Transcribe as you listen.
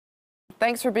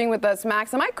Thanks for being with us,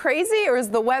 Max. Am I crazy, or is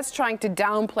the West trying to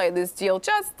downplay this deal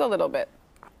just a little bit?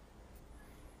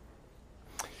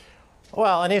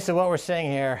 Well, Anissa, what we're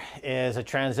seeing here is a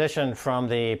transition from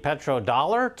the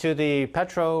petrodollar to the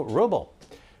petro-ruble.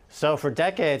 So for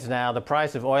decades now, the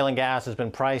price of oil and gas has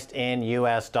been priced in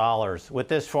U.S. dollars. With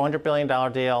this $400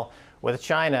 billion deal with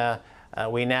China,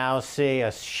 we now see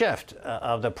a shift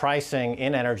of the pricing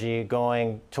in energy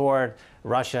going toward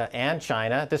Russia and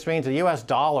China. This means the U.S.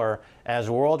 dollar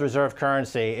as world reserve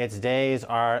currency, its days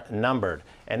are numbered.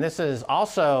 And this is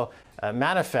also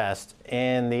manifest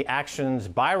in the actions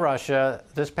by Russia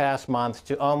this past month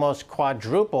to almost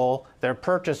quadruple their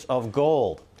purchase of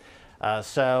gold.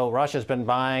 So Russia's been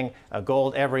buying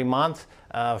gold every month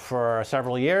for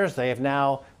several years. They have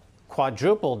now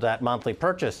quadrupled that monthly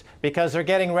purchase because they're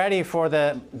getting ready for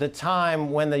the time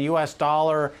when the U.S.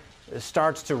 dollar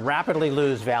starts to rapidly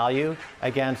lose value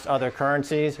against other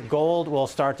currencies. Gold will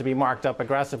start to be marked up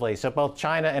aggressively. So both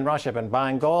China and Russia have been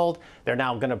buying gold. They're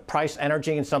now going to price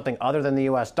energy in something other than the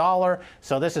U.S. dollar.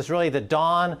 So this is really the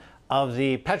dawn of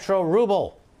the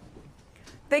petro-ruble.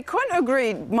 They couldn't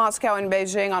agree, Moscow and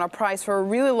Beijing, on a price for a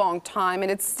really long time, and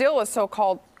it's still a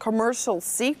so-called commercial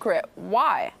secret.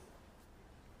 Why?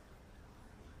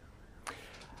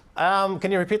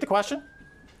 Can you repeat the question?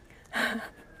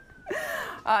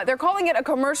 They're calling it a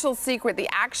commercial secret, the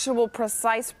actual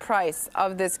precise price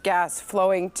of this gas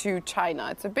flowing to China.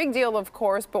 It's a big deal, of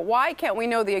course, but why can't we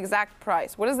know the exact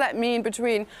price? What does that mean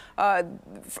between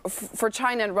for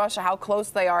China and Russia, how close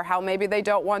they are, how maybe they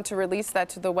don't want to release that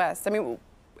to the West? I mean,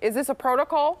 is this a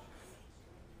protocol?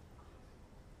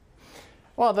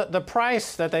 Well, the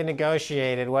price that they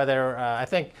negotiated, whether I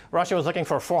think Russia was looking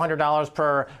for $400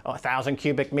 per 1,000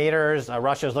 cubic meters.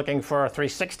 Russia is looking for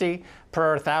 $360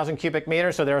 per 1,000 cubic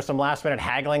meters. So there was some last-minute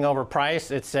haggling over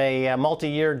price. It's a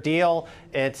multi-year deal.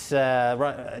 It's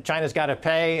China's got to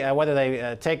pay whether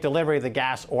they take delivery of the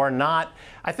gas or not.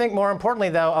 I think more importantly,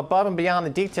 though, above and beyond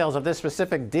the details of this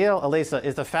specific deal, Elisa,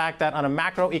 is the fact that on a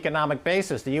macroeconomic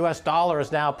basis, the U.S. dollar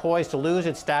is now poised to lose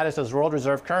its status as world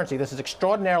reserve currency. This is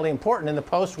extraordinarily important in the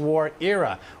post-war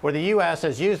era, where the U.S.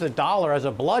 has used the dollar as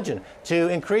a bludgeon to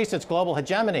increase its global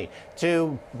hegemony,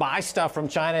 to buy stuff from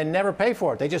China and never pay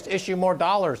for it. They just issue more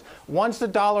dollars. Once the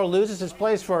dollar loses its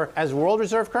place as world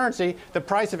reserve currency, the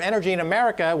price of energy in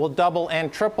America will double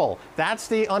and triple. That's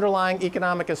the underlying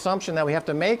economic assumption that we have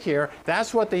to make here.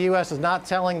 That's what the U.S. is not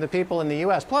telling the people in the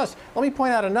U.S. Plus, let me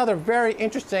point out another very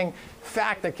interesting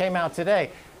fact that came out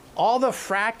today. All the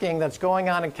fracking that's going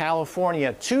on in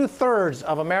California, 2/3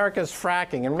 of America's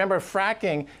fracking, and remember,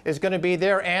 fracking is going to be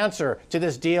their answer to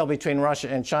this deal between Russia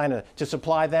and China to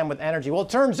supply them with energy. Well, it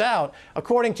turns out,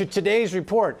 according to today's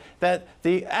report, that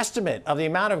the estimate of the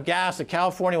amount of gas that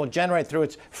California will generate through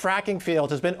its fracking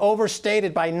fields has been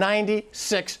overstated by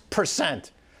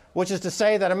 96%. Which is to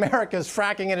say that America's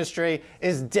fracking industry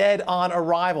is dead on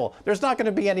arrival. There's not going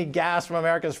to be any gas from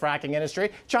America's fracking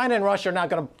industry. China and Russia are now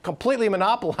going to completely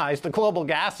monopolize the global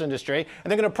gas industry, and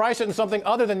they're going to price it in something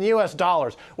other than U.S.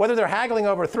 dollars. Whether they're haggling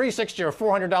over $360 or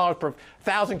 $400 per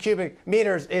 1,000 cubic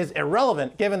meters is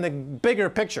irrelevant, given the bigger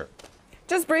picture.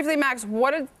 Just briefly, Max,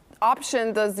 what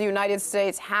option does the United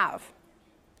States have?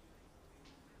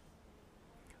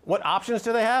 What options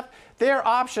do they have? Their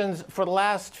options for the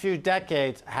last few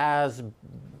decades has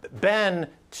been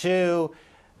to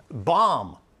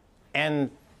bomb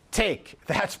and take.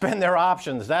 That's been their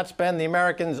options. That's been the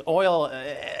Americans' oil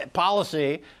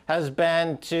policy, has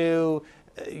been to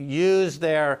use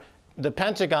the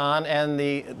Pentagon and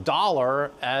the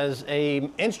dollar as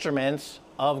instruments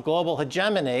of global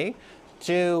hegemony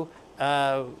to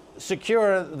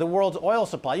secure the world's oil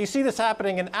supply. You see this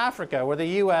happening in Africa, where the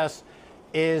U.S.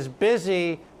 is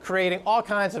busy creating all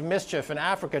kinds of mischief in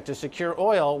Africa to secure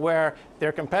oil, where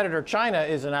their competitor China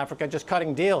is in Africa just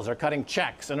cutting deals or cutting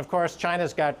checks. And of course,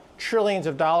 China's got trillions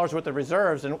of dollars worth of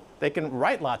reserves, and they can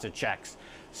write lots of checks.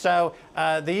 So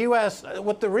the U.S.,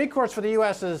 what the recourse for the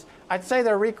U.S. is, I'd say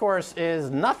their recourse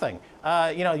is nothing.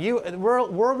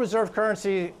 World reserve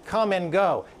currency come and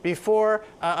go. Before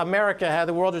America had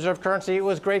the world reserve currency, it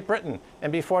was Great Britain.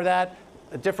 And before that,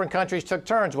 different countries took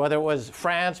turns, whether it was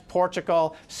France,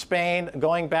 Portugal, Spain,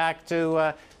 going back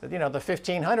to the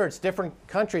 1500s. Different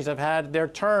countries have had their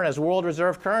turn as world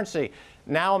reserve currency.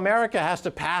 Now America has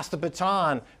to pass the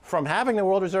baton from having the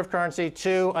world reserve currency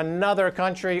to another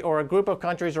country or a group of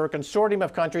countries or a consortium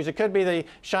of countries. It could be the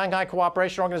Shanghai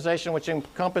Cooperation Organization, which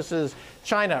encompasses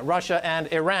China, Russia,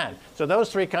 and Iran. So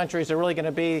those three countries are really going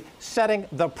to be setting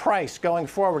the price going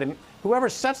forward. And whoever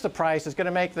sets the price is going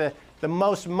to make the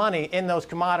most money in those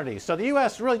commodities. So the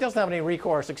U.S. really doesn't have any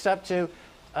recourse except to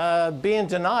be in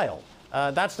denial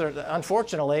that's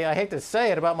unfortunately, I hate to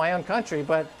say it about my own country,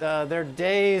 but their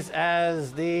days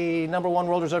as the #1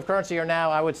 world reserve currency are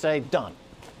now, I would say, done.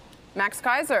 Max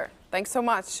Keiser, thanks so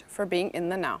much for being in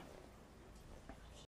the Now.